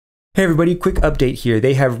Hey everybody, quick update here.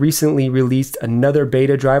 They have recently released another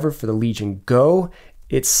beta driver for the Legion Go.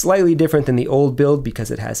 It's slightly different than the old build because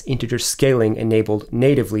it has integer scaling enabled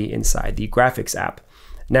natively inside the graphics app.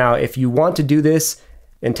 Now, if you want to do this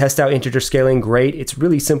and test out integer scaling, great. It's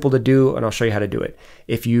really simple to do, and I'll show you how to do it.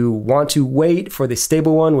 If you want to wait for the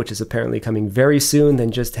stable one, which is apparently coming very soon, then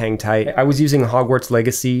just hang tight. I was using Hogwarts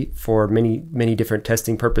Legacy for many different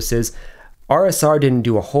testing purposes. RSR didn't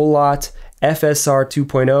do a whole lot. FSR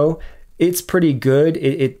 2.0, it's pretty good.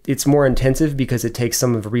 It's more intensive because it takes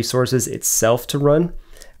some of the resources itself to run.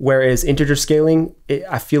 Whereas integer scaling,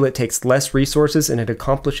 I feel it takes less resources and it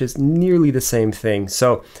accomplishes nearly the same thing.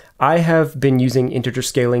 So I have been using integer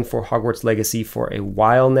scaling for Hogwarts Legacy for a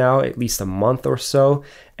while now, at least a month or so.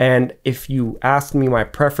 And if you asked me my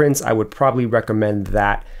preference, I would probably recommend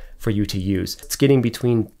that for you to use. It's getting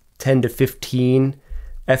between 10 to 15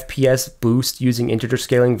 FPS boost using integer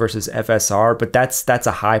scaling versus FSR, but that's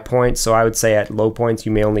a high point. So I would say at low points,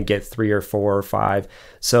 you may only get 3 or 4 or 5.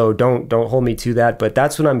 So don't hold me to that, but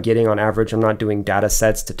that's what I'm getting on average. I'm not doing data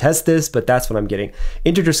sets to test this, but that's what I'm getting.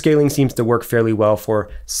 Integer scaling seems to work fairly well for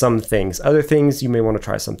some things. Other things, you may want to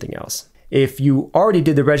try something else. If you already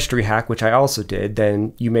did the registry hack, which I also did,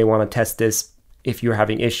 then you may want to test this if you're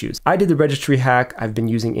having issues. I did the registry hack. I've been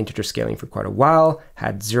using integer scaling for quite a while,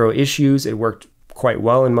 had 0 issues. It worked quite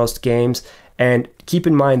well in most games, and keep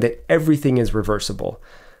in mind that everything is reversible.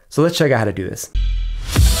 So let's check out how to do this.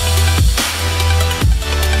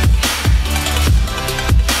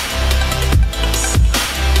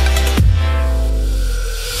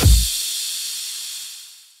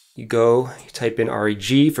 You type in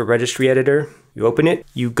reg for registry editor, you open it,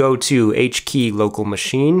 you go to H-key local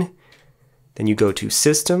machine, then you go to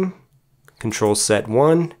system, control set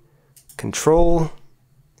 1, control,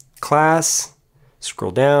 class,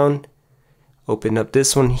 scroll down, open up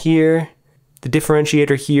this one here. The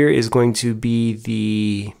differentiator here is going to be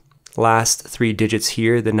the last 3 digits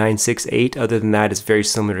here, the 968. Other than that, it's very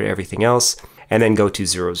similar to everything else. And then go to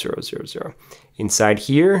 0000. Inside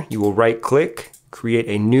here, you will right click, create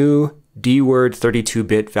a new dword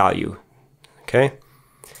 32-bit value. Okay.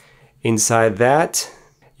 Inside that,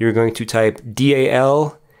 you're going to type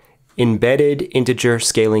DAL embedded integer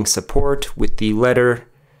scaling support with the letter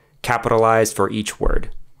capitalized for each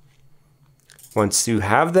word. Once you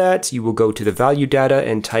have that, you will go to the value data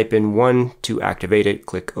and type in 1 to activate it,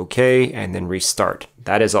 click OK, and then restart.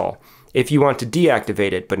 That is all. If you want to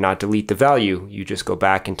deactivate it but not delete the value, you just go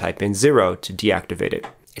back and type in 0 to deactivate it.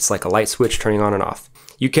 It's like a light switch turning on and off.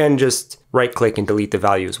 You can just right click and delete the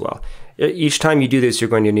value as well. Each time you do this, you're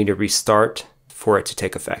going to need to restart for it to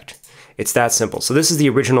take effect. It's that simple. So this is the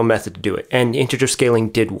original method to do it, and integer scaling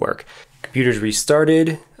did work. Computer's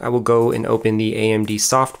restarted. I will go and open the AMD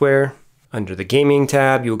software. Under the gaming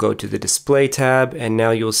tab, you'll go to the display tab, and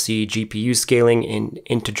now you'll see GPU scaling and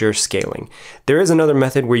integer scaling. There is another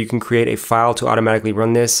method where you can create a file to automatically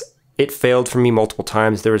run this. It failed for me multiple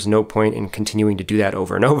times. There was no point in continuing to do that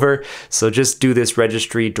over and over. So just do this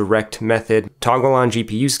registry direct method. Toggle on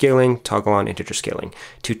GPU scaling, toggle on integer scaling.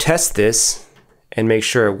 To test this and make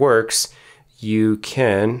sure it works, you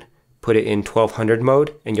can put it in 1200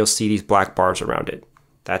 mode and you'll see these black bars around it.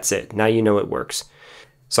 That's it. Now you know it works.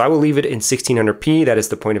 So I will leave it in 1600p. That is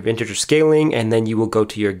the point of integer scaling. And then you will go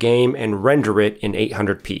to your game and render it in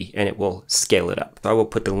 800p and it will scale it up. I will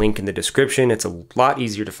put the link in the description. It's a lot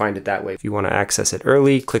easier to find it that way. If you want to access it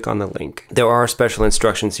early, click on the link. There are special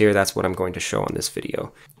instructions here. That's what I'm going to show on this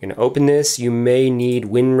video. You're going to open this. You may need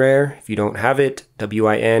WinRAR. If you don't have it,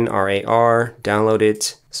 WinRAR, download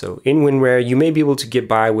it. So in WinRAR, you may be able to get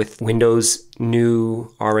by with Windows'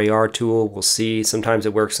 new RAR tool. We'll see. Sometimes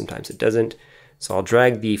it works, sometimes it doesn't. So I'll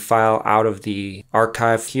drag the file out of the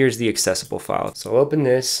archive. Here's the accessible file. So I'll open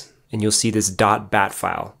this and you'll see this .bat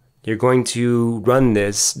file. You're going to run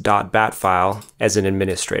this .bat file as an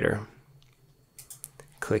administrator.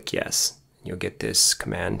 Click yes. You'll get this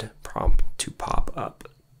command prompt to pop up.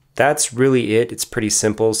 That's really it. It's pretty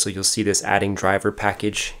simple. So you'll see this adding driver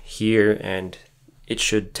package here and it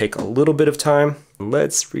should take a little bit of time.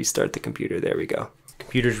 Let's restart the computer. There we go.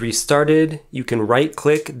 Computer's restarted. You can right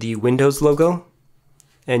click the Windows logo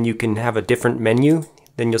and you can have a different menu.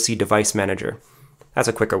 Then you'll see Device Manager. That's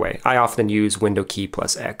a quicker way. I often use Window key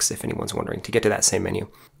plus X if anyone's wondering to get to that same menu.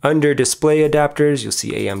 Under display adapters, you'll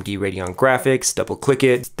see AMD Radeon graphics. Double click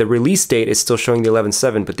it. The release date is still showing the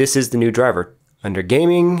 11/7, but this is the new driver. Under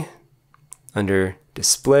gaming, under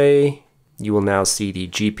display, you will now see the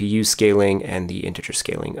GPU scaling and the integer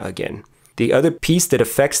scaling again. The other piece that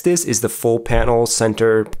affects this is the full panel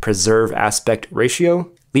center preserve aspect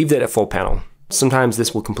ratio. Leave that at full panel. Sometimes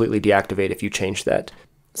this will completely deactivate if you change that.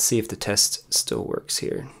 Let's see if the test still works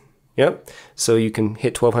here. Yep. So you can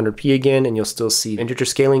hit 1200p again and you'll still see integer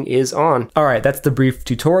scaling is on. All right, that's the brief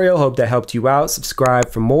tutorial. Hope that helped you out. Subscribe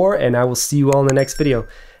for more and I will see you all in the next video.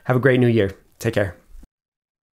 Have a great new year. Take care.